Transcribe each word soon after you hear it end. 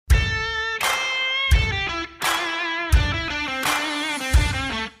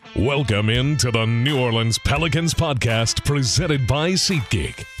Welcome into the New Orleans Pelicans Podcast presented by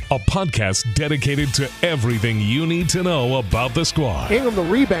SeatGeek, a podcast dedicated to everything you need to know about the squad. Ingram the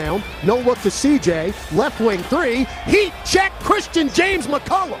rebound, no look to CJ, left wing three, heat check, Christian James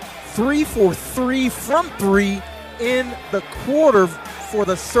McCollum. 3 for 3 from 3 in the quarter for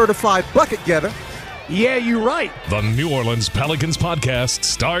the certified bucket getter. Yeah, you're right. The New Orleans Pelicans Podcast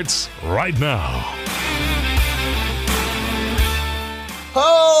starts right now.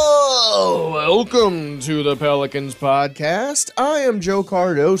 Oh, welcome to the Pelicans Podcast. I am Joe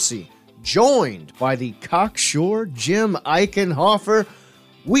Cardosi, joined by the cocksure Jim Eichenhofer.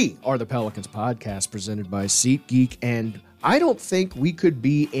 We are the Pelicans Podcast presented by SeatGeek, and I don't think we could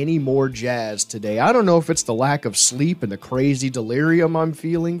be any more jazzed today. I don't know if it's the lack of sleep and the crazy delirium I'm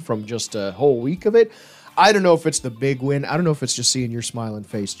feeling from just a whole week of it. I don't know if it's the big win. I don't know if it's just seeing your smiling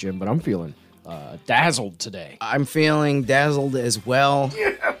face, Jim, but I'm feeling dazzled today. I'm feeling dazzled as well.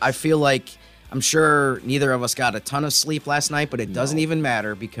 Yeah. I feel like I'm sure neither of us got a ton of sleep last night, but it doesn't even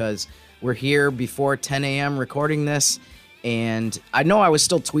matter because we're here before 10 a.m. recording this. And I know I was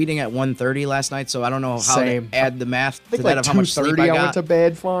still tweeting at 1:30 last night, so I don't know how to add the math to that of how much sleep I got. I went to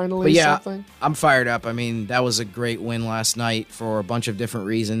bed finally. But yeah, something. I'm fired up. I mean, that was a great win last night for a bunch of different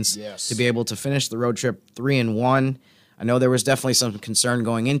reasons. Yes. To be able to finish the road trip 3-1. I know there was definitely some concern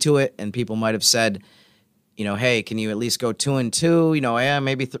going into it, and people might have said, you know, hey, can you at least go 2-2? You know, yeah,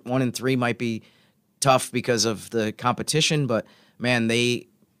 maybe 1-3 might be tough because of the competition, but man, they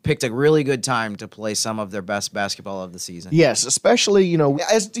picked a really good time to play some of their best basketball of the season. Yes, especially, you know,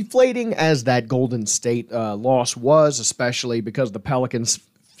 as deflating as that Golden State loss was, especially because the Pelicans,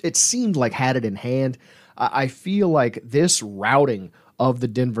 it seemed like had it in hand. I feel like this routing of the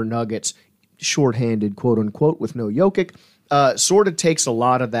Denver Nuggets, shorthanded, quote unquote, with no Jokic, sort of takes a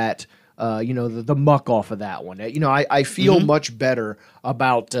lot of that, the muck off of that one. You know, I feel much better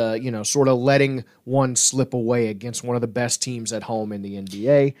about, sort of letting one slip away against one of the best teams at home in the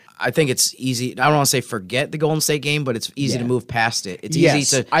NBA. I think it's easy. I don't want to say forget the Golden State game, but it's easy to move past it. It's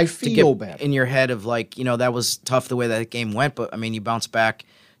easy to get better in your head of like, you know, that was tough the way that game went, but I mean, you bounce back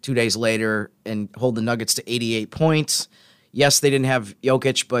 2 days later and hold the Nuggets to 88 points. Yes, they didn't have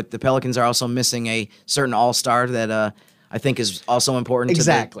Jokic, but the Pelicans are also missing a certain all-star that I think is also important.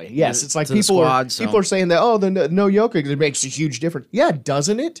 Exactly. Yes, it's like people are saying that, oh, the no Jokic, it makes a huge difference. Yeah,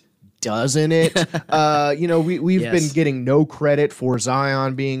 doesn't it? Doesn't it? We've been getting no credit for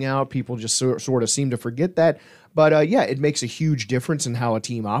Zion being out. People just sort of seem to forget that. But it makes a huge difference in how a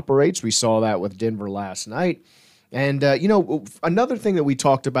team operates. We saw that with Denver last night. And, another thing that we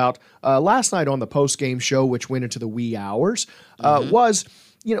talked about last night on the post-game show, which went into the wee hours, was,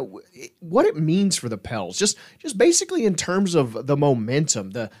 what it means for the Pels. Just basically in terms of the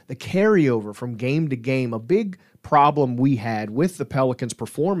momentum, the carryover from game to game. A big problem we had with the Pelicans'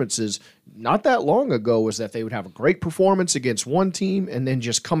 performances not that long ago was that they would have a great performance against one team and then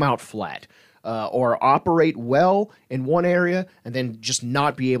just come out flat. Or operate well in one area and then just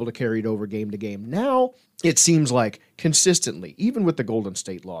not be able to carry it over game to game. Now, it seems like consistently, even with the Golden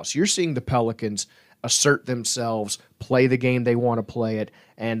State loss, you're seeing the Pelicans assert themselves, play the game they want to play it,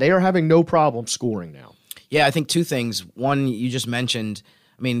 and they are having no problem scoring now. Yeah, I think two things. One, you just mentioned,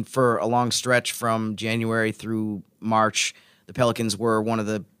 I mean, for a long stretch from January through March, the Pelicans were one of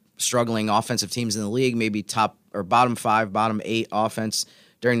the struggling offensive teams in the league, maybe top or bottom 5, bottom 8 offense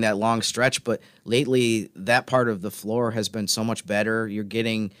during that long stretch, but lately that part of the floor has been so much better. You're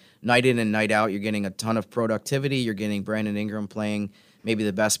getting night in and night out, you're getting a ton of productivity. You're getting Brandon Ingram playing maybe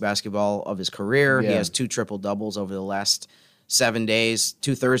the best basketball of his career. Yeah. He has 2 triple-doubles over the last 7 days,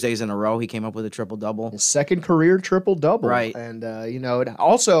 2 Thursdays in a row. He came up with a triple-double. His second career triple-double. Right. And,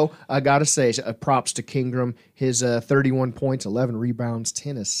 also, I got to say, props to Ingram. His 31 points, 11 rebounds,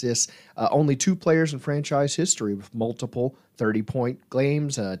 10 assists. Only 2 players in franchise history with multiple 30-point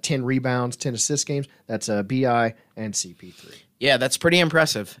games, 10 rebounds, 10 assist games. That's B.I. and CP3. Yeah, that's pretty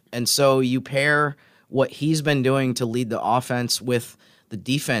impressive. And so you pair what he's been doing to lead the offense with the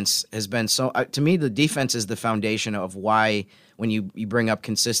defense has been so to me, the defense is the foundation of why when you bring up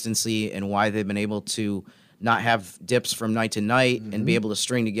consistency and why they've been able to not have dips from night to night and be able to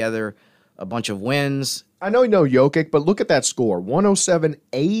string together a bunch of wins. I know Jokic, but look at that score,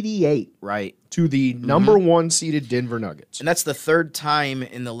 107-88. Right. To the number 1 seeded Denver Nuggets. And that's the third time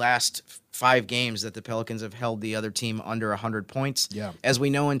in the last 5 games that the Pelicans have held the other team under 100 points. Yeah. As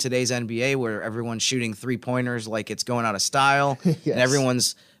we know in today's NBA, where everyone's shooting 3-pointers like it's going out of style, yes. And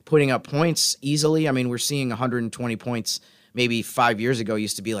everyone's putting up points easily. I mean, we're seeing 120 points maybe 5 years ago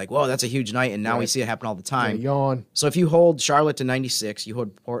used to be like, whoa, that's a huge night, and now we see it happen all the time. Yeah, yawn. So if you hold Charlotte to 96, you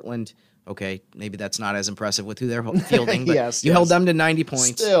hold Portland Okay, maybe that's not as impressive with who they're fielding, but yes, you held them to 90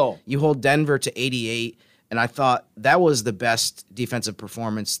 points. Still. You hold Denver to 88, and I thought that was the best defensive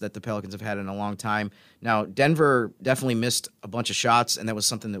performance that the Pelicans have had in a long time. Now, Denver definitely missed a bunch of shots, and that was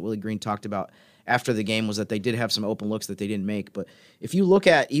something that Willie Green talked about after the game, was that they did have some open looks that they didn't make. But if you look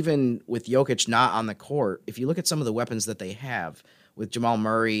at, even with Jokic not on the court, if you look at some of the weapons that they have with Jamal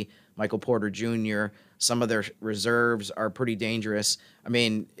Murray, Michael Porter Jr., some of their reserves are pretty dangerous. I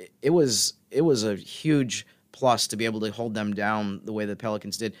mean, it was a huge plus to be able to hold them down the way the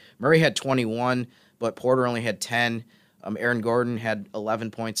Pelicans did. Murray had 21, but Porter only had 10. Aaron Gordon had 11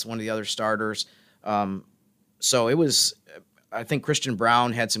 points, one of the other starters. So it was, I think Christian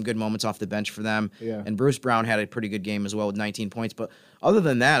Braun had some good moments off the bench for them. Yeah. And Bruce Brown had a pretty good game as well with 19 points. But other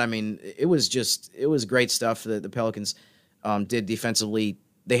than that, I mean, it was great stuff that the Pelicans did defensively.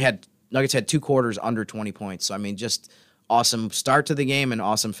 Nuggets had 2 quarters under 20 points. So, I mean, just awesome start to the game and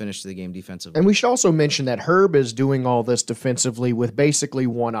awesome finish to the game defensively. And we should also mention that Herb is doing all this defensively with basically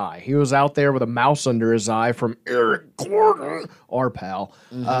one eye. He was out there with a mouse under his eye from Eric Gordon, our pal,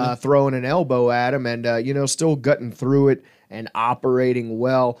 throwing an elbow at him and, still gutting through it and operating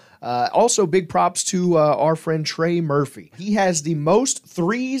well. Also, big props to our friend Trey Murphy. He has the most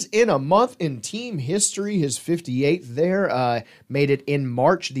threes in a month in team history, his 58th there. Made it in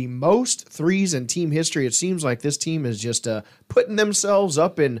March, the most threes in team history. It seems like this team is just putting themselves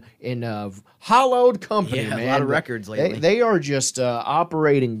up in hallowed company, man. A lot of records lately. They are just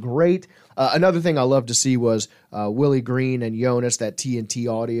operating great. Another thing I love to see was Willie Green and Jonas, that TNT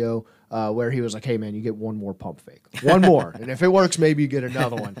audio, where he was like, hey, man, you get one more pump fake. One more. And if it works, maybe you get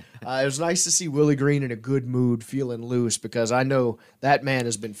another one. It was nice to see Willie Green in a good mood, feeling loose, because I know that man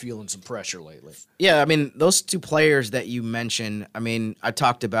has been feeling some pressure lately. Yeah, I mean, those 2 players that you mentioned, I mean, I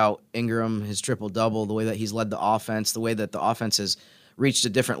talked about Ingram, his triple-double, the way that he's led the offense, the way that the offense has reached a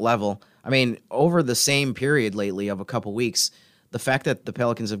different level. I mean, over the same period lately of a couple weeks, the fact that the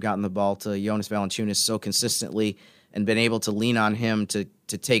Pelicans have gotten the ball to Jonas Valanciunas so consistently and been able to lean on him to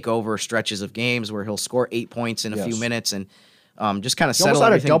take over stretches of games where he'll score 8 points in a few minutes and just kind of settle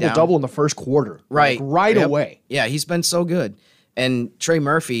everything down. Almost had a double in the first quarter. Right. Right away. Yeah, he's been so good. And Trey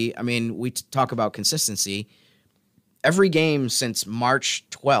Murphy, I mean, we talk about consistency. Every game since March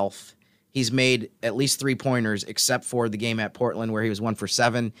 12th, he's made at least 3-pointers, except for the game at Portland where he was 1 for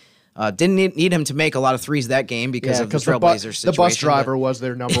 7. Didn't need him to make a lot of threes that game because of the Trailblazers situation. The bus driver was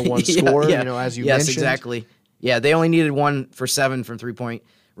their number one scorer, as you mentioned. Yes, exactly. Yeah, they only needed 1 for 7 from 3-point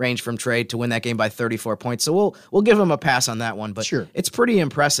range from Trey to win that game by 34 points. So we'll give him a pass on that one. But sure, it's pretty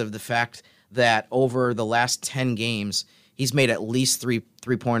impressive, the fact that over the last 10 games, he's made at least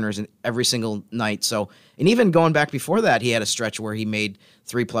 3-pointers in every single night. So, and even going back before that, he had a stretch where he made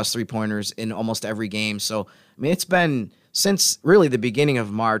 3+ 3-pointers in almost every game. So, I mean, it's been since really the beginning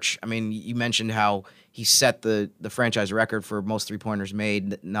of March. I mean, you mentioned how he set the franchise record for most 3-pointers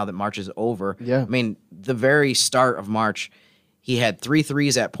made now that March is over. Yeah. I mean, the very start of March, he had 3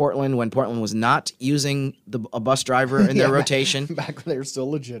 threes at Portland when Portland was not using a bus driver in their rotation. Back when they were still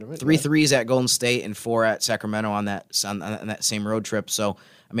legitimate. 3 threes at Golden State and 4 at Sacramento on that same road trip. So,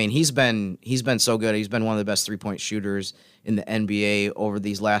 I mean, he's been so good. He's been one of the best 3-point shooters in the NBA over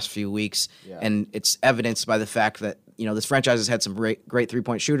these last few weeks. Yeah. And it's evidenced by the fact that, this franchise has had some great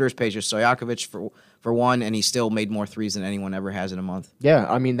 3-point shooters, Peja Stojakovic for one, and he still made more threes than anyone ever has in a month. Yeah,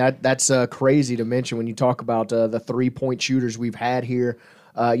 I mean, that's crazy to mention when you talk about the 3-point shooters we've had here.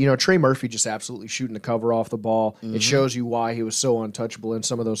 Trey Murphy just absolutely shooting the cover off the ball. Mm-hmm. It shows you why he was so untouchable in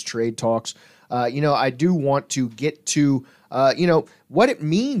some of those trade talks. I do want to get to, what it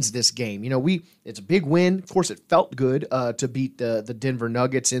means this game. It's a big win. Of course, it felt good to beat the Denver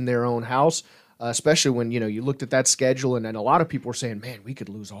Nuggets in their own house. Especially when, you looked at that schedule and a lot of people were saying, man, we could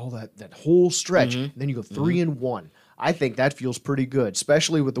lose all that whole stretch. And then you go 3-1. I think that feels pretty good,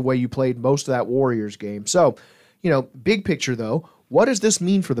 especially with the way you played most of that Warriors game. So, big picture though, what does this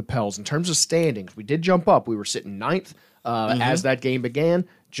mean for the Pels in terms of standings? We did jump up. We were sitting 9th as that game began,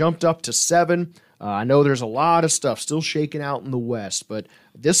 jumped up to 7. I know there's a lot of stuff still shaking out in the West, but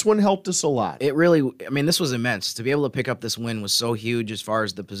this one helped us a lot. It really, this was immense. To be able to pick up this win was so huge as far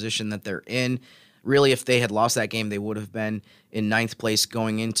as the position that they're in. Really, if they had lost that game, they would have been in 9th place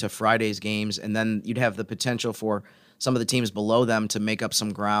going into Friday's games, and then you'd have the potential for some of the teams below them to make up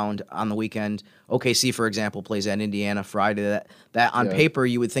some ground on the weekend. OKC, for example, plays at Indiana Friday. That on paper,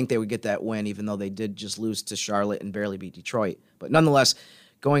 you would think they would get that win, even though they did just lose to Charlotte and barely beat Detroit. But nonetheless,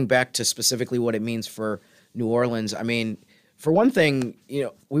 going back to specifically what it means for New Orleans, for one thing,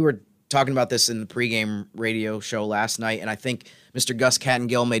 we were talking about this in the pregame radio show last night, and I think Mr. Gus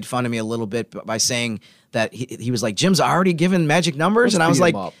Cattengill made fun of me a little bit by saying that he was like, Jim's already given magic numbers, and I was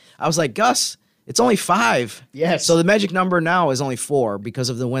like, I was like, Gus, it's only 5. Yes. So the magic number now is only 4 because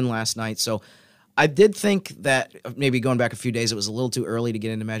of the win last night. So I did think that maybe going back a few days, it was a little too early to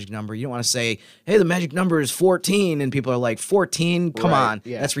get into magic number. You don't want to say, hey, the magic number is 14, and people are like, 14? Come on.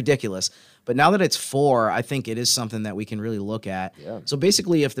 Yeah. That's ridiculous. But now that it's 4, I think it is something that we can really look at. Yeah. So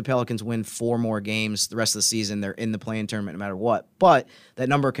basically, if the Pelicans win 4 more games the rest of the season, they're in the play-in tournament no matter what. But that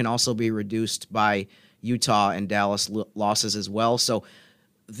number can also be reduced by Utah and Dallas losses as well. So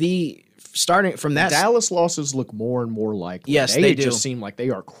starting from that, Dallas losses look more and more likely. Yes, they do. Just seem like they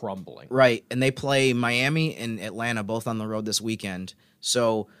are crumbling. Right, and they play Miami and Atlanta both on the road this weekend.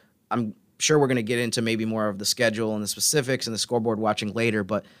 So I'm sure we're going to get into maybe more of the schedule and the specifics and the scoreboard watching later.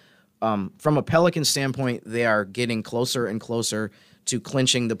 But from a Pelican standpoint, they are getting closer and closer to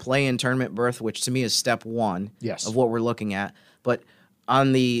clinching the play-in tournament berth, which to me is step 1 of what we're looking at. But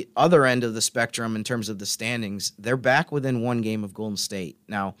on the other end of the spectrum in terms of the standings, they're back within 1 game of Golden State.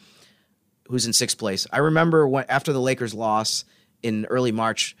 Now, who's in 6th place? I remember after the Lakers loss in early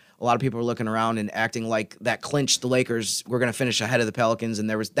March, a lot of people were looking around and acting like that clinched the Lakers were going to finish ahead of the Pelicans, and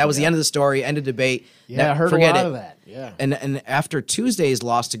that was the end of the story, end of debate. Yeah, I heard a lot of that. Yeah, and after Tuesday's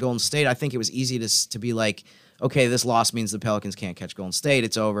loss to Golden State, I think it was easy to be like, okay, this loss means the Pelicans can't catch Golden State.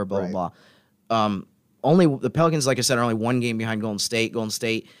 It's over. Blah blah blah. Only the Pelicans, like I said, are only 1 game behind Golden State. Golden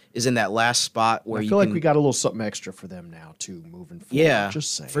State is in that last spot where I feel like we got a little something extra for them now too, moving forward. Yeah,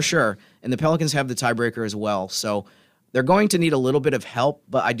 just saying. For sure. And the Pelicans have the tiebreaker as well, so they're going to need a little bit of help.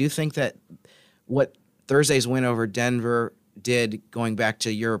 But I do think that what Thursday's win over Denver did, going back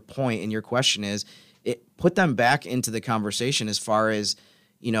to your point and your question, is it put them back into the conversation as far as,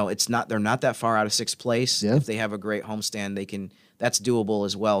 they're not that far out of 6th place. Yeah. If they have a great homestand, that's doable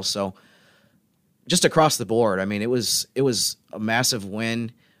as well. So just across the board, I mean, it was a massive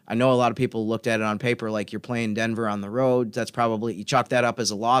win. I know a lot of people looked at it on paper like you're playing Denver on the road. That's probably, you chalk that up as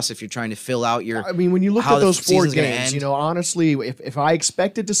a loss if you're trying to fill out your. I mean, when you look at those 4 games, honestly, if I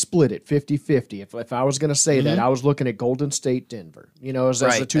expected to split it 50-50, if I was going to say that, I was looking at Golden State, Denver, as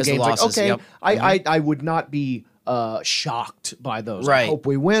the 2 games. Losses, like, okay, I would not be shocked by those. Right. I hope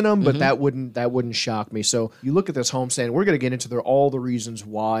we win them, but that wouldn't shock me. So you look at this homestand, we're going to get into all the reasons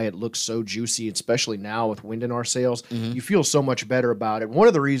why it looks so juicy, especially now with wind in our sails. You feel so much better about it. One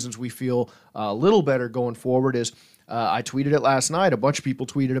of the reasons we feel a little better going forward is I tweeted it last night. A bunch of people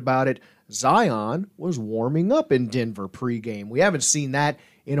tweeted about it. Zion was warming up in Denver pregame. We haven't seen that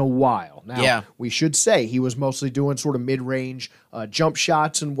in a while. Now, we should say he was mostly doing sort of mid-range jump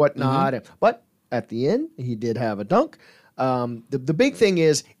shots and whatnot, but at the end, he did have a dunk. The big thing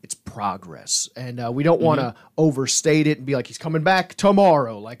is it's progress, and we don't want to overstate it and be like he's coming back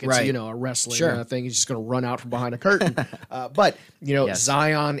tomorrow, like it's a wrestling thing. He's just going to run out from behind a curtain. But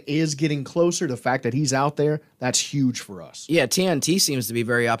Zion is getting closer. The fact that he's out there, that's huge for us. Yeah, TNT seems to be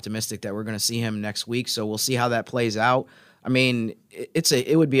very optimistic that we're going to see him next week, so we'll see how that plays out. I mean,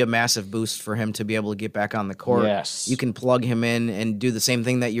 it would be a massive boost for him to be able to get back on the court. Yes. You can plug him in and do the same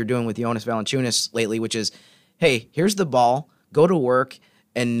thing that you're doing with Jonas Valanciunas lately, which is, hey, here's the ball, go to work,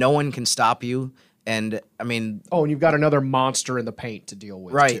 and no one can stop you. And, I mean... Oh, and you've got another monster in the paint to deal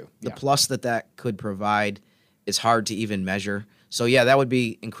with, right. too. The plus that could provide is hard to even measure. So, yeah, that would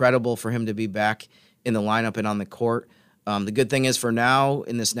be incredible for him to be back in the lineup and on the court. The good thing is for now,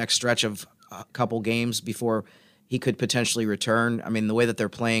 in this next stretch of a couple games before he could potentially return, I mean, the way that they're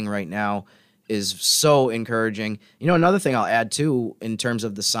playing right now is so encouraging. Another thing I'll add, too, in terms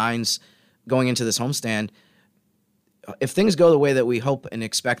of the signs going into this homestand, if things go the way that we hope and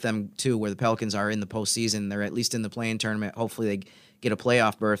expect them to, where the Pelicans are in the postseason, they're at least in the play-in tournament, hopefully they get a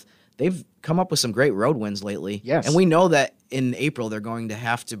playoff berth, they've come up with some great road wins lately. Yes. And we know that in April they're going to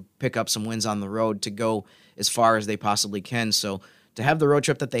have to pick up some wins on the road to go as far as they possibly can. So to have the road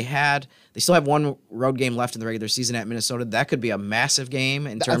trip that they had, they still have 1 road game left in the regular season at Minnesota. That could be a massive game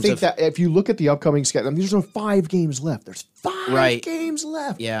in terms of... I think that if you look at the upcoming schedule, there's no 5 games left. There's 5 games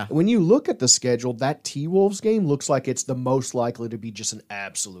left. Yeah. When you look at the schedule, that T-Wolves game looks like it's the most likely to be just an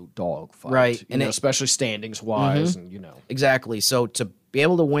absolute dogfight. Right. And especially standings-wise. And Exactly. So to be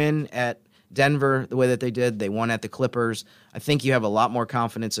able to win at Denver the way that they did, they won at the Clippers, I think you have a lot more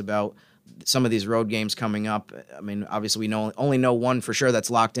confidence about some of these road games coming up. I mean, obviously we only know 1 for sure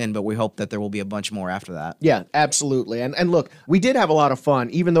that's locked in, but we hope that there will be a bunch more after that. Yeah, absolutely. And look, we did have a lot of fun,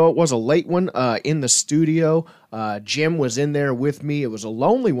 even though it was a late one in the studio. Jim was in there with me. It was a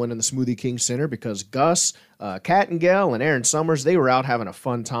lonely one in the Smoothie King Center because Gus, Kattengell, and Aaron Summers, they were out having a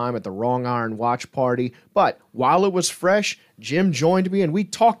fun time at the Wrong Iron watch party. But while it was fresh, Jim joined me, and we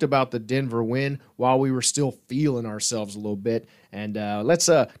talked about the Denver win while we were still feeling ourselves a little bit. And let's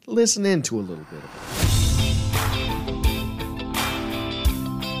listen into a little bit of it.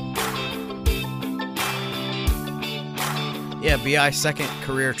 Yeah, B.I.'s second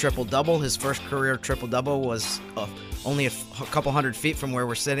career triple-double. His first career triple-double was only a couple hundred feet from where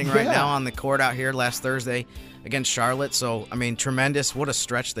we're sitting right now on the court out here last Thursday against Charlotte. So, I mean, tremendous. What a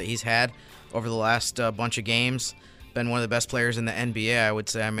stretch that he's had over the last bunch of games. Been one of the best players in the NBA, I would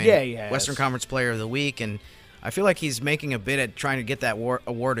say. I mean, Western Conference Player of the Week, and I feel like he's making a bid at trying to get that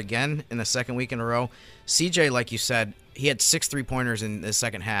award again in the second week in a row. CJ, like you said, he had 6 3-pointers in the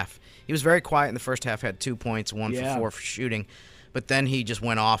second half. He was very quiet in the first half, had 2 points, 1 for 4 for shooting. But then he just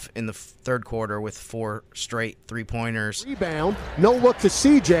went off in the third quarter with 4 straight 3-pointers. Rebound, no look to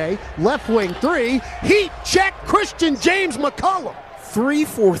CJ, left wing 3, heat check, Christian James McCollum. 3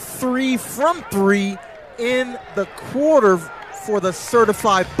 for 3 from 3 in the quarter for the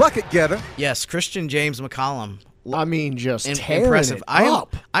certified bucket getter. Yes, Christian James McCollum. I mean, just tearing impressive. It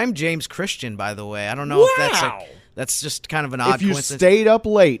up. I'm James Christian, by the way. I don't know if that's just kind of an odd coincidence. If you stayed up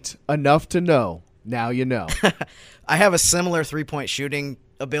late enough to know, now you know. I have a similar 3-point shooting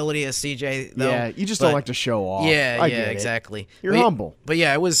ability as CJ, though. Yeah, you just don't like to show off. Yeah, exactly. You're humble. But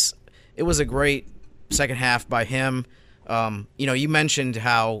yeah, it was a great second half by him. You mentioned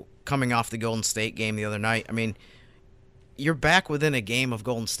how coming off the Golden State game the other night, I mean, you're back within a game of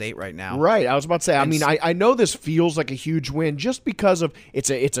Golden State right now. Right. I was about to say, I know this feels like a huge win just because of it's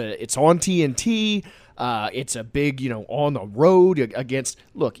on TNT. It's a big, on the road against,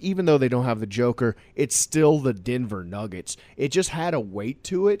 look, even though they don't have the Joker, it's still the Denver Nuggets. It just had a weight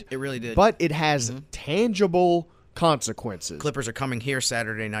to it. It really did. But it has tangible consequences. Clippers are coming here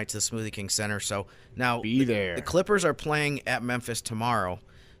Saturday night to the Smoothie King Center. So now be there. The Clippers are playing at Memphis tomorrow.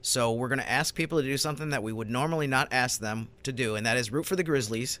 So we're going to ask people to do something that we would normally not ask them to do, and that is root for the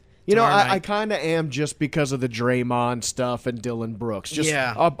Grizzlies. I kind of am just because of the Draymond stuff and Dylan Brooks. Just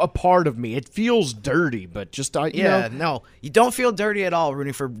a part of me. It feels dirty, but just no, you don't feel dirty at all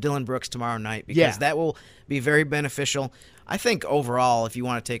rooting for Dylan Brooks tomorrow night because that will be very beneficial. I think overall, if you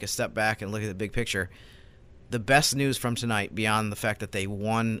want to take a step back and look at the big picture, the best news from tonight, beyond the fact that they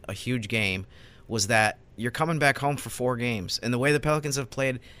won a huge game, was that you're coming back home for 4 games. And the way the Pelicans have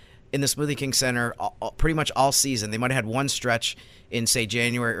played in the Smoothie King Center pretty much all season, they might have had one stretch in, say,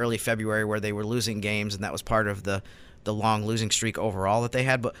 January, early February where they were losing games, and that was part of the long losing streak overall that they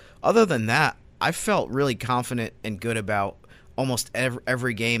had. But other than that, I felt really confident and good about almost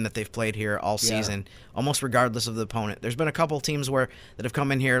every game that they've played here all season, almost regardless of the opponent. There's been a couple teams that have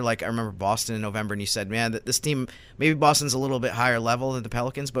come in here, like I remember Boston in November, and you said, man, this team, maybe Boston's a little bit higher level than the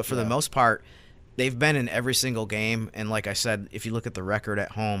Pelicans, but for the most part, they've been in every single game. And like I said, if you look at the record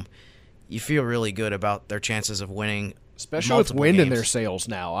at home, you feel really good about their chances of winning. Especially with wind in their sails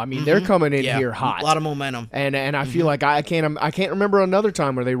now. I mean, they're coming in here hot. A lot of momentum. And I feel like I can't remember another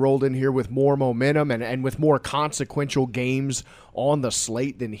time where they rolled in here with more momentum and with more consequential games on the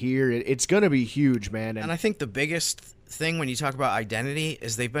slate than here. It's going to be huge, man. And I think the biggest thing when you talk about identity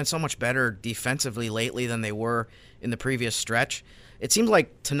is they've been so much better defensively lately than they were in the previous stretch. It seems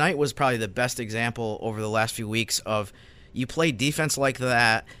like tonight was probably the best example over the last few weeks of you play defense like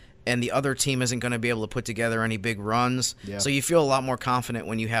that, and the other team isn't going to be able to put together any big runs. Yeah. So you feel a lot more confident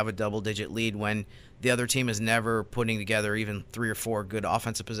when you have a double-digit lead when the other team is never putting together even 3 or 4 good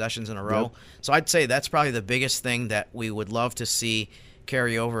offensive possessions in a row. Yep. So I'd say that's probably the biggest thing that we would love to see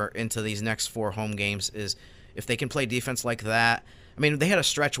carry over into these next 4 home games is if they can play defense like that. I mean, they had a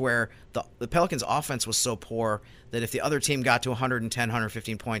stretch where the Pelicans' offense was so poor that if the other team got to 110,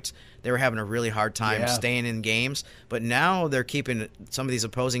 115 points, they were having a really hard time staying in games. But now they're keeping some of these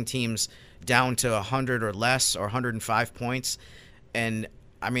opposing teams down to 100 or less or 105 points. And,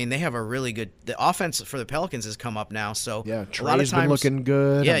 I mean, they have a really good – the offense for the Pelicans has come up now. So Trey's been looking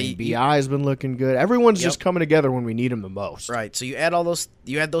good. Yeah, B.I.'s been looking good. Everyone's just coming together when we need them the most. Right. So you add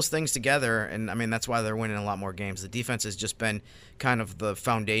those things together, and, I mean, that's why they're winning a lot more games. The defense has just been kind of the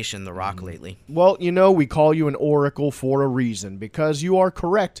foundation, the rock lately. Well, we call you an oracle for a reason because you are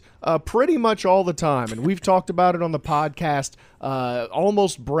correct pretty much all the time. And we've talked about it on the podcast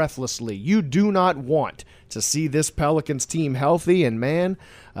almost breathlessly. You do not want to see this Pelicans team healthy, and man,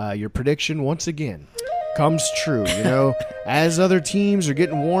 your prediction once again comes true. As other teams are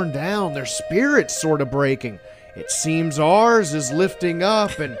getting worn down, their spirit's sort of breaking. It seems ours is lifting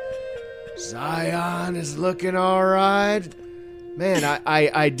up, and Zion is looking all right. Man,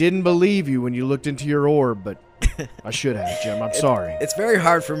 I didn't believe you when you looked into your orb, but I should have, Jim. I'm sorry. It's very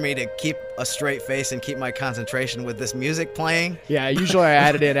hard for me to keep a straight face and keep my concentration with this music playing. Yeah, usually I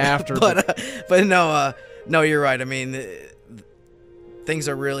add it in after. but no, you're right. I mean, things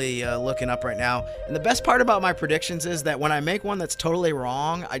are really looking up right now. And the best part about my predictions is that when I make one that's totally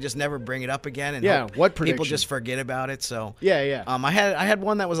wrong, I just never bring it up again. And what prediction? People just forget about it. So yeah. I had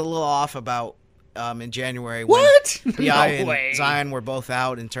one that was a little off about in January. What? When Bi and Zion were both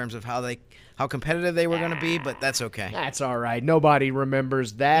out in terms of how competitive they were going to be, but that's okay. That's all right. Nobody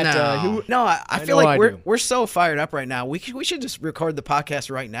remembers that. No, I feel like we're so fired up right now. We should just record the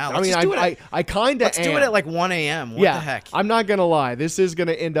podcast right now. Let's do it at like 1 a.m. What the heck? I'm not going to lie. This is going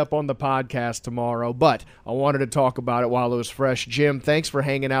to end up on the podcast tomorrow, but I wanted to talk about it while it was fresh. Jim, thanks for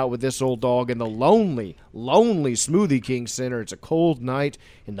hanging out with this old dog in the lonely Smoothie King Center. It's a cold night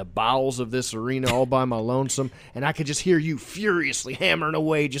in the bowels of this arena all by my lonesome, and I could just hear you furiously hammering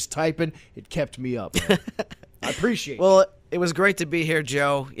away, just typing. It kept me up. I appreciate it. Well, it was great to be here,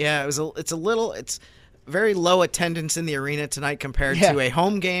 Joe. Yeah, it's very low attendance in the arena tonight compared to a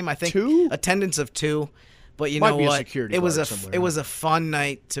home game. I think attendance of 2. But you know what? It was a fun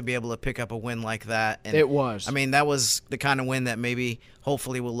night to be able to pick up a win like that. And it was. I mean, that was the kind of win that maybe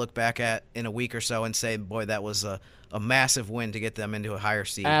hopefully we'll look back at in a week or so and say, boy, that was a massive win to get them into a higher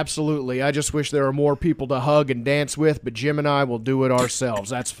seed. Absolutely. I just wish there were more people to hug and dance with, but Jim and I will do it ourselves.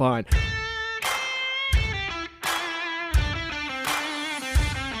 That's fine.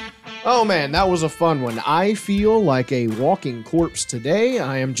 Oh, man, that was a fun one. I feel like a walking corpse today.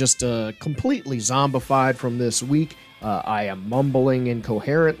 I am just completely zombified from this week. I am mumbling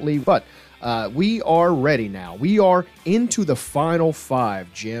incoherently, but we are ready now. We are into the final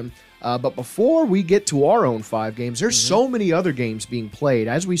 5, Jim. But before we get to our own 5 games, there's so many other games being played.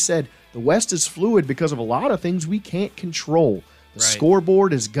 As we said, the West is fluid because of a lot of things we can't control. The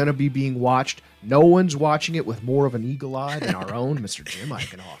scoreboard is going to be being watched. No one's watching it with more of an eagle eye than our own Mr. Jim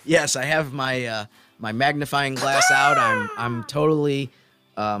Eichenhofer. Yes, I have my my magnifying glass out. I'm totally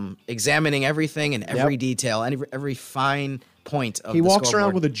examining everything and every detail, every fine point of the He walks scoreboard.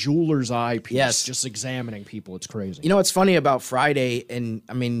 around with a jeweler's eyepiece, just examining people. It's crazy. You know what's funny about Friday, and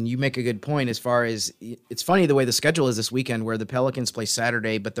I mean, you make a good point as far as it's funny the way the schedule is this weekend where the Pelicans play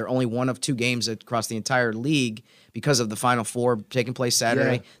Saturday, but they're only one of 2 games across the entire league because of the Final Four taking place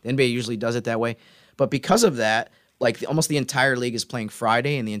Saturday. The NBA usually does it that way. But because of that, like almost the entire league is playing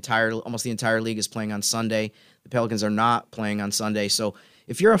Friday and almost the entire league is playing on Sunday. The Pelicans are not playing on Sunday. So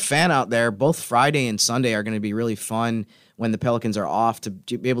if you're a fan out there, both Friday and Sunday are going to be really fun when the Pelicans are off to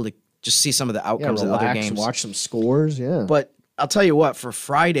be able to just see some of the outcomes of other games. Watch some scores, But I'll tell you what, for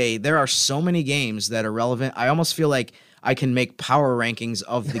Friday, there are so many games that are relevant. I almost feel like I can make power rankings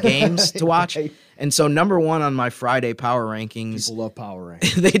of the games to watch. And so number 1 on my Friday power rankings. People love power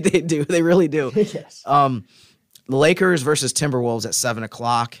rankings. They do. They really do. Yes. The Lakers versus Timberwolves at 7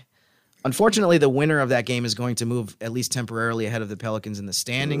 o'clock. Unfortunately, the winner of that game is going to move at least temporarily ahead of the Pelicans in the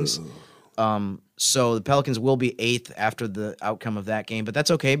standings. So the Pelicans will be 8th after the outcome of that game, but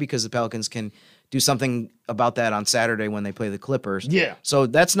that's okay because the Pelicans can do something about that on Saturday when they play the Clippers. Yeah. So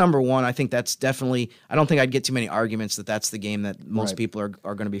that's number 1. I think that's definitely – I don't think I'd get too many arguments that that's the game that most people are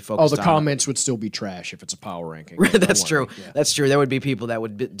going to be focused on. The comments would still be trash if it's a power ranking. That's true. Yeah. That's true. There would be people that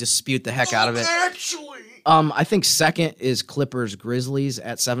would dispute the heck out of it. Actually. I think second is Clippers-Grizzlies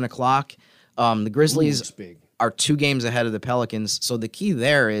at 7 o'clock. The Grizzlies are 2 games ahead of the Pelicans, so the key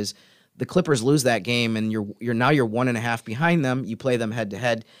there is – the Clippers lose that game, and you're 1.5 behind them. You play them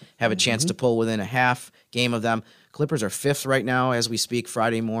head-to-head, have a chance to pull within a half game of them. Clippers are 5th right now as we speak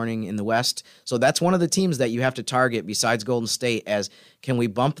Friday morning in the West. So that's one of the teams that you have to target besides Golden State as can we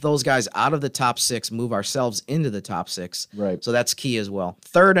bump those guys out of the top 6, move ourselves into the top 6. Right. So that's key as well.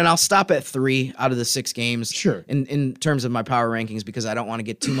 Third, and I'll stop at 3 out of the 6 games in terms of my power rankings because I don't want to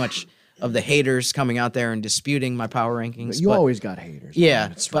get too much – of the haters coming out there and disputing my power rankings. You always got haters. Yeah.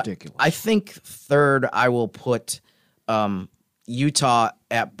 Man. It's ridiculous. I think third I will put Utah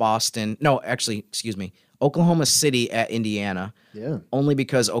at Boston. No, actually, excuse me. Oklahoma City at Indiana. Yeah. Only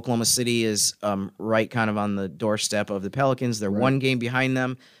because Oklahoma City is right kind of on the doorstep of the Pelicans. They're 1 game behind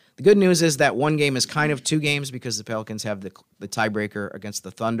them. The good news is that 1 game is kind of 2 games because the Pelicans have the tiebreaker against the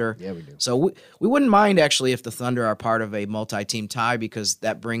Thunder. Yeah, we do. So we wouldn't mind actually if the Thunder are part of a multi-team tie because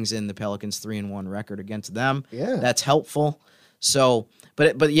that brings in the Pelicans' 3-1 record against them. Yeah, that's helpful. So,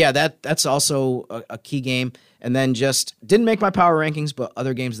 but yeah, that's also a key game. And then just didn't make my power rankings, but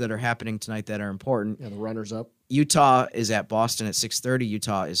other games that are happening tonight that are important. Yeah, the runners up. Utah is at Boston at 6:30.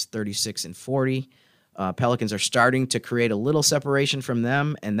 Utah is 36-40. Pelicans are starting to create a little separation from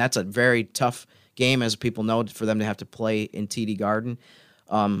them, and that's a very tough game, as people know, for them to have to play in TD Garden.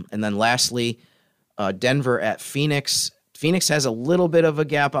 And then lastly, Denver at Phoenix. Phoenix has a little bit of a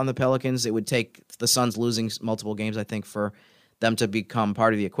gap on the Pelicans. It would take the Suns losing multiple games, I think, for them to become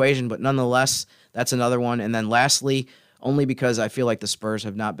part of the equation. But nonetheless, that's another one. And then lastly, only because I feel like the Spurs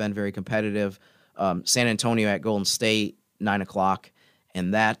have not been very competitive, San Antonio at Golden State, 9 o'clock.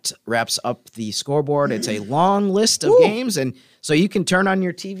 And that wraps up the scoreboard. It's a long list of games, and so you can turn on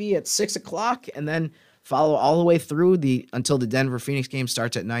your TV at 6 o'clock and then follow all the way through until the Denver-Phoenix game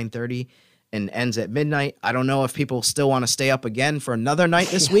starts at 9:30 and ends at midnight. I don't know if people still want to stay up again for another night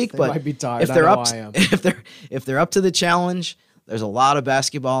this week, but might be tired. if they're up to the challenge, there's a lot of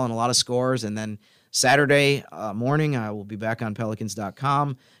basketball and a lot of scores. And then Saturday morning, I will be back on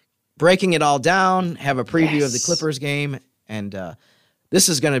Pelicans.com, breaking it all down, have a preview of the Clippers game, and this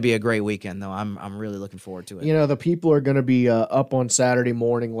is going to be a great weekend, though. I'm really looking forward to it. You know, the people are going to be up on Saturday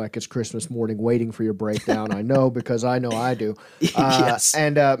morning like it's Christmas morning waiting for your breakdown. I know, because I know I do. Yes.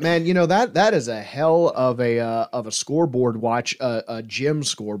 And, man, you know, that is a hell of a scoreboard watch, a Jim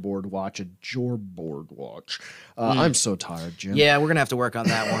scoreboard watch, a jorboard watch. I'm so tired, Jim. Yeah, we're going to have to work on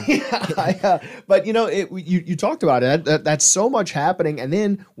that one. But, you know, you talked about it. That's so much happening. And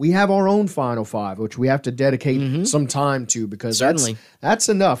then we have our own Final Five, which we have to dedicate some time to, because that's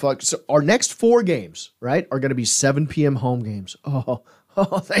enough. Like, so our next 4 games, right, are going to be 7 p.m. home games.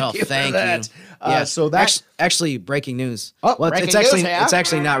 Thank you for that. Yeah. So that's actually breaking news. Oh, well, breaking it's actually news, it's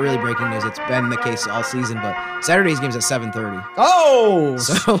actually not really breaking news. It's been the case all season, but Saturday's game's at 7:30. Oh,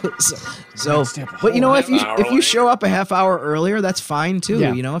 so but you know, if you show up a half hour earlier, that's fine too.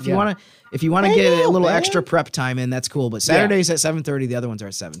 Yeah, you know, if you want to get a little extra prep time in, that's cool. But Saturday's at 7:30. The other ones are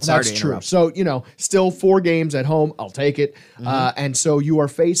at 7. Sorry that's true. So, you know, still 4 games at home. I'll take it. And so you are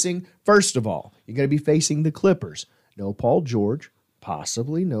facing, first of all, you're going to be facing the Clippers. No Paul George,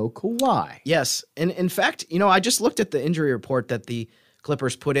 possibly no Kawhi. Yes. And in fact, you know, I just looked at the injury report that the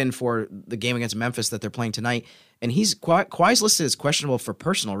Clippers put in for the game against Memphis that they're playing tonight, and Kawhi's listed as questionable for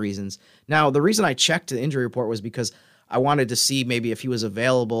personal reasons. Now, the reason I checked the injury report was because I wanted to see maybe if he was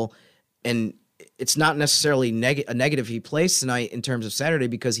available, and it's not necessarily a negative he plays tonight in terms of Saturday,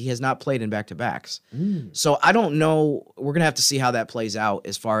 because he has not played in back-to-backs. So I don't know. We're going to have to see how that plays out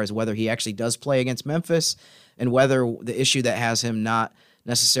as far as whether he actually does play against Memphis and whether the issue that has him not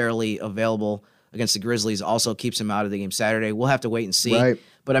necessarily available against the Grizzlies also keeps him out of the game Saturday. We'll have to wait and see. Right.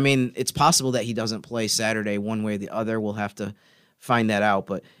 But, I mean, it's possible that he doesn't play Saturday one way or the other. We'll have to find that out.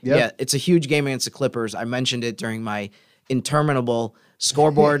 But, yeah, it's a huge game against the Clippers. I mentioned it during my interminable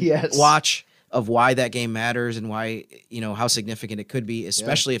scoreboard watch of why that game matters and why, you know, how significant it could be,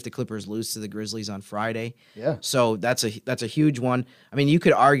 especially if the Clippers lose to the Grizzlies on Friday. Yeah. So that's a huge one. I mean, you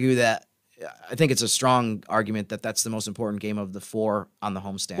could argue that. I think it's a strong argument that that's the most important game of the 4 on the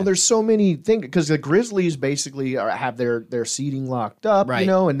homestand. Well, there's so many things, because the Grizzlies basically have their seeding locked up, right. You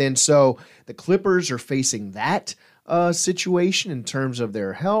know, and then so the Clippers are facing that situation in terms of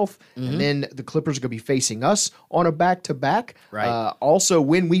their health, and then the Clippers are going to be facing us on a back-to-back. Right. Also,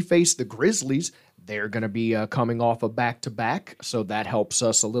 when we face the Grizzlies, they're going to be coming off a back-to-back, so that helps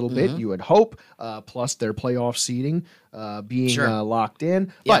us a little bit, you would hope, plus their playoff seeding being locked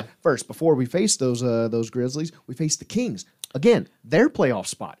in. Yeah. But first, before we face those Grizzlies, we face the Kings. Again, their playoff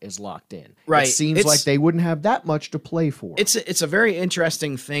spot is locked in. Right. It seems like they wouldn't have that much to play for. It's a very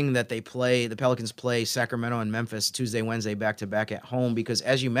interesting thing that the Pelicans play Sacramento and Memphis Tuesday, Wednesday, back-to-back at home, because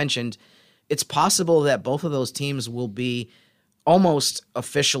as you mentioned, it's possible that both of those teams will be almost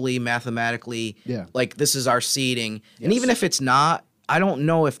officially, mathematically, like this is our seeding. Yes. And even if it's not, I don't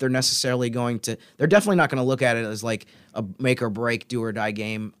know if they're necessarily they're definitely not going to look at it as like a make or break, do or die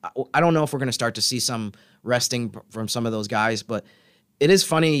game. I don't know if we're going to start to see some resting from some of those guys, but it is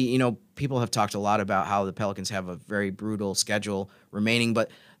funny, you know, people have talked a lot about how the Pelicans have a very brutal schedule remaining, but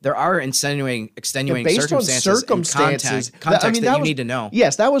there are extenuating circumstances and context that you need to know.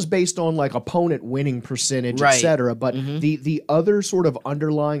 Yes, that was based on like opponent winning percentage, et cetera. But the other sort of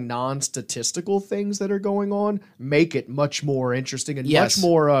underlying non-statistical things that are going on make it much more interesting and much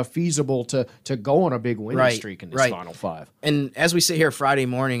more feasible to go on a big winning streak in this Final Five. And as we sit here Friday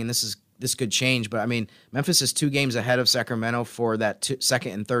morning, and this could change, but I mean, Memphis is 2 games ahead of Sacramento for that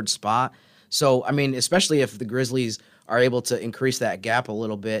second and third spot. So, I mean, especially if the Grizzlies are able to increase that gap a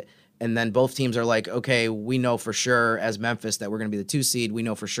little bit, and then both teams are like, okay, we know for sure as Memphis that we're going to be the 2 seed. We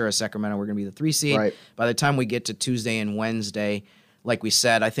know for sure as Sacramento we're going to be the 3 seed. Right. By the time we get to Tuesday and Wednesday, like we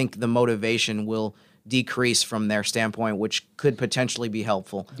said, I think the motivation will decrease from their standpoint, which could potentially be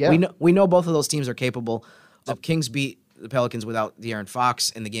helpful. Yeah. We know both of those teams are capable. The Kings beat the Pelicans without De'Aaron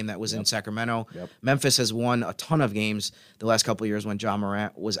Fox in the game that was in Sacramento. Memphis has won a ton of games the last couple of years when Ja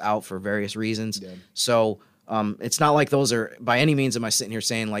Morant was out for various reasons. So it's not like those are, by any means am I sitting here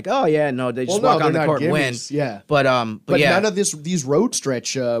saying like, oh yeah, no, they just walk on the court and win. Yeah. But yeah. None of these road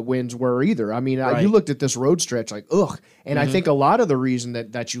stretch wins were either. I mean, you looked at this road stretch like, ugh. And I think a lot of the reason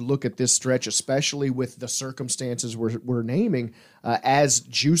that you look at this stretch, especially with the circumstances we're naming as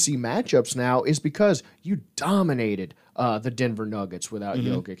juicy matchups now, is because you dominated the Denver Nuggets without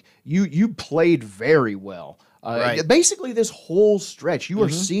Jokic. You played very well. Basically, this whole stretch, you are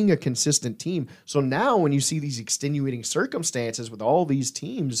seeing a consistent team. So now when you see these extenuating circumstances with all these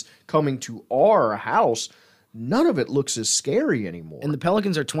teams coming to our house, none of it looks as scary anymore. And the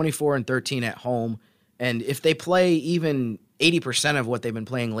Pelicans are 24-13 at home. And if they play even 80% of what they've been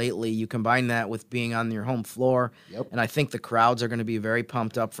playing lately, you combine that with being on your home floor. And I think the crowds are going to be very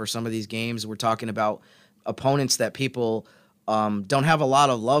pumped up for some of these games. We're talking about opponents that people don't have a lot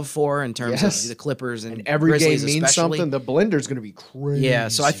of love for in terms of the Clippers and every Grizzlies game means especially. something. The blender's going to be crazy. Yeah,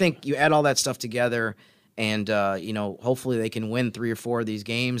 so I think you add all that stuff together, and hopefully they can win 3 or 4 of these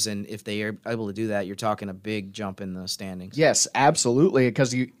games. And if they are able to do that, you're talking a big jump in the standings. Yes, absolutely.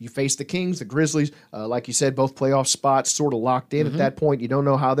 Because you face the Kings, the Grizzlies, like you said, both playoff spots sort of locked in at that point. You don't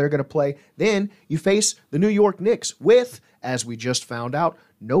know how they're going to play. Then you face the New York Knicks with, as we just found out,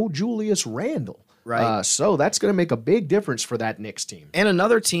 no Julius Randle. Right. So that's going to make a big difference for that Knicks team. And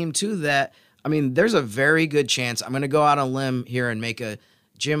another team, too, that, there's a very good chance. I'm going to go out on a limb here and make a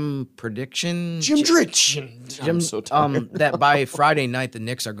Jim prediction. I'm so tired. That by Friday night, the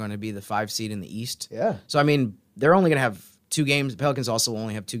Knicks are going to be the 5 seed in the East. Yeah. So, they're only going to have 2 games. The Pelicans also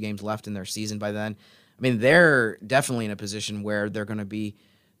only have 2 games left in their season by then. They're definitely in a position where they're going to be,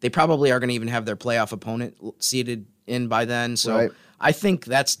 they probably are going to even have their playoff opponent seated in by then. So I think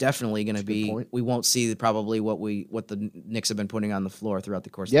that's definitely going to be, we won't see probably what the Knicks have been putting on the floor throughout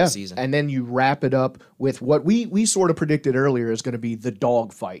the course of the season. And then you wrap it up with what we sort of predicted earlier is going to be the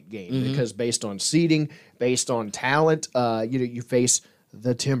dogfight game, because based on seeding, based on talent, you face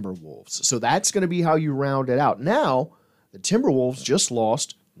the Timberwolves. So that's going to be how you round it out. Now, the Timberwolves just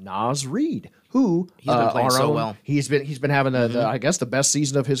lost Naz Reid, who he's been playing so well. He's been having I guess the best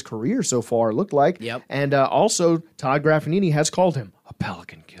season of his career so far, it looked like. Yep. And also Todd Graffinini has called him a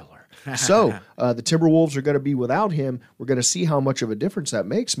Pelican killer. So the Timberwolves are going to be without him. We're going to see how much of a difference that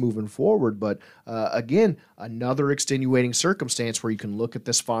makes moving forward. But again, another extenuating circumstance where you can look at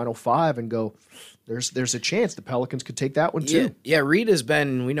this Final 5 and go, there's a chance the Pelicans could take that one too. Yeah, Reid has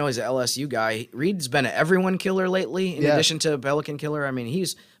been, we know he's an LSU guy. Reid's been an everyone killer lately in addition to a Pelican killer.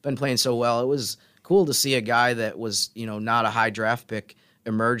 He's been playing so well. It was cool to see a guy that was, not a high draft pick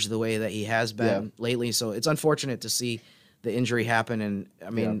emerge the way that he has been lately. So it's unfortunate to see the injury happen.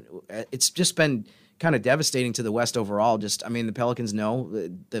 And it's just been kind of devastating to the West overall. The Pelicans know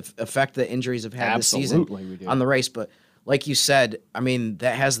the effect that injuries have had this season on the race. But like you said,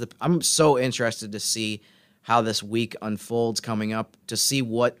 I'm so interested to see how this week unfolds coming up, to see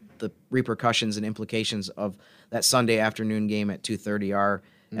what the repercussions and implications of that Sunday afternoon game at 2:30 are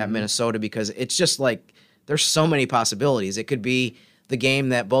at Minnesota, because it's just like there's so many possibilities. It could be the game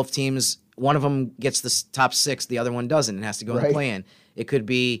that both teams, one of them gets the top 6, the other one doesn't, and has to go in the play-in. It could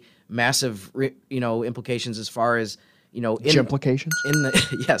be massive, implications as far as, implications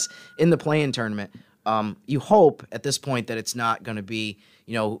in the play-in tournament. You hope at this point that it's not going to be,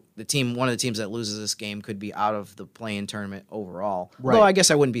 one of the teams that loses this game could be out of the play-in tournament overall. Right. Though I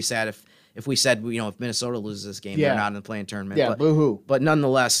guess I wouldn't be sad if we said, if Minnesota loses this game, they're not in the play-in tournament. Yeah, boo-hoo. But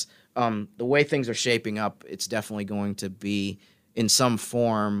nonetheless, the way things are shaping up, it's definitely going to be, in some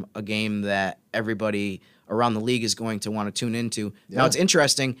form, a game that everybody around the league is going to want to tune into. Yeah. Now, it's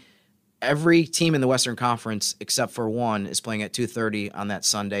interesting. Every team in the Western Conference, except for one, is playing at 2:30 on that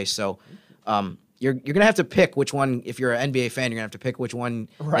Sunday. So you're going to have to pick which one. If you're an NBA fan, you're going to have to pick which one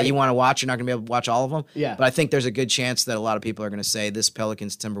that you want to watch. You're not going to be able to watch all of them. Yeah. But I think there's a good chance that a lot of people are going to say this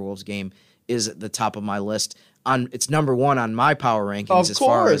Pelicans-Timberwolves game is at the top of my list. It's number 1 on my power rankings as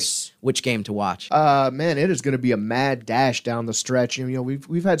far as which game to watch. Man, it is going to be a mad dash down the stretch.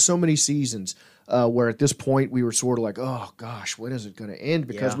 We've had so many seasons where at this point we were sort of like, oh gosh, when is it going to end?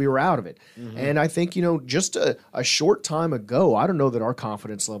 Because we were out of it. And I think, just a short time ago, I don't know that our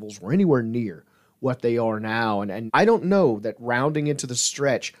confidence levels were anywhere near what they are now. And I don't know that rounding into the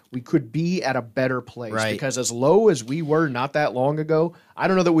stretch, we could be at a better place. Right. Because as low as we were not that long ago, I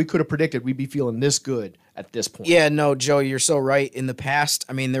don't know that we could have predicted we'd be feeling this good at this point. Yeah, no, Joe, you're so right. In the past,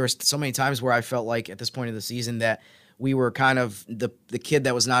 there was so many times where I felt like at this point of the season that we were kind of the kid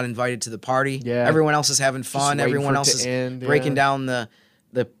that was not invited to the party. Yeah. Everyone else is having fun. Everyone else is breaking down the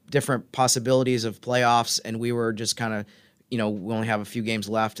different possibilities of playoffs, and we were just kind of, we only have a few games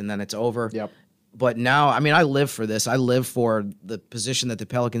left, and then it's over. Yep. But now, I live for this. I live for the position that the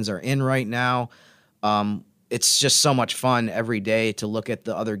Pelicans are in right now. It's just so much fun every day to look at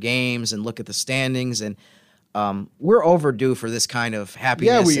the other games and look at the standings. And we're overdue for this kind of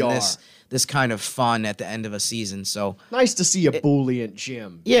happiness and this kind of fun at the end of a season. So nice to see a buoyant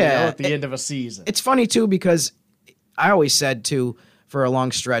Jim at the end of a season. It's funny, too, because I always said, too, for a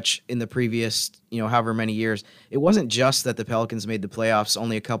long stretch in the previous, however many years, it wasn't just that the Pelicans made the playoffs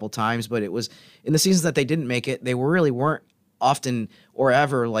only a couple times, but it was in the seasons that they didn't make it, they really weren't often or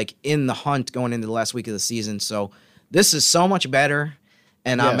ever like in the hunt going into the last week of the season. So this is so much better.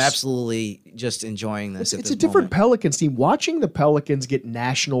 And I'm absolutely just enjoying this. It's a different Pelicans team. Watching the Pelicans get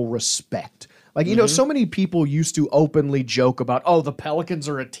national respect. Like, so many people used to openly joke about, the Pelicans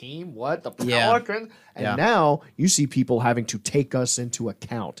are a team? What? The Pelicans? And now you see people having to take us into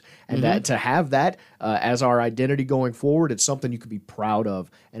account. And that to have that as our identity going forward, it's something you could be proud of.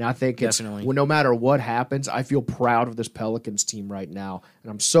 And I think no matter what happens, I feel proud of this Pelicans team right now.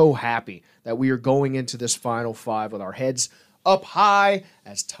 And I'm so happy that we are going into this Final Five with our heads up high,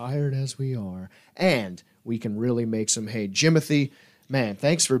 as tired as we are, and we can really make some hay. Jimothy, man,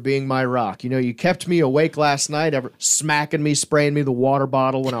 thanks for being my rock. You kept me awake last night, smacking me, spraying me the water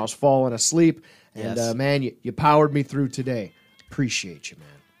bottle when I was falling asleep, and man, you powered me through today. Appreciate you, man.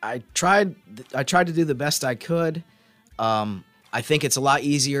 I tried to do the best I could. I think it's a lot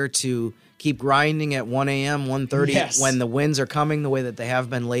easier to keep grinding at 1 a.m., 1:30 when the wins are coming the way that they have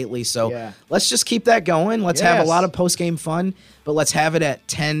been lately. So let's just keep that going. Let's have a lot of post-game fun, but let's have it at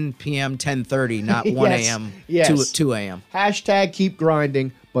 10 p.m., 10:30, not 1 a.m., 2 a.m. Hashtag keep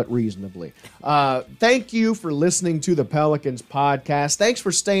grinding, but reasonably. Thank you for listening to the Pelicans podcast. Thanks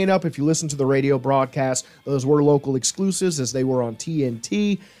for staying up if you listen to the radio broadcast. Those were local exclusives as they were on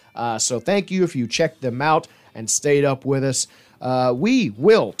TNT. So thank you if you checked them out and stayed up with us. We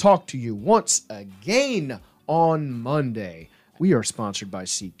will talk to you once again on Monday. We are sponsored by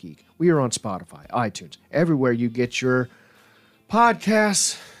SeatGeek. We are on Spotify, iTunes, everywhere you get your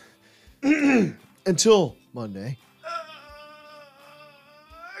podcasts. Until Monday.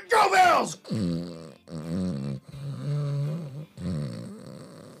 Go Bills!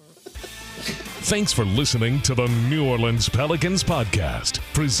 Thanks for listening to the New Orleans Pelicans podcast,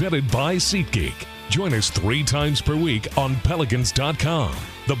 presented by SeatGeek. Join us 3 times per week on Pelicans.com,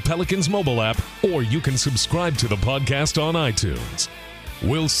 the Pelicans mobile app, or you can subscribe to the podcast on iTunes.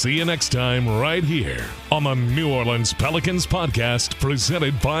 We'll see you next time right here on the New Orleans Pelicans podcast,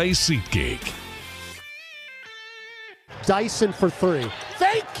 presented by SeatGeek. Dyson for 3.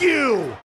 Thank you!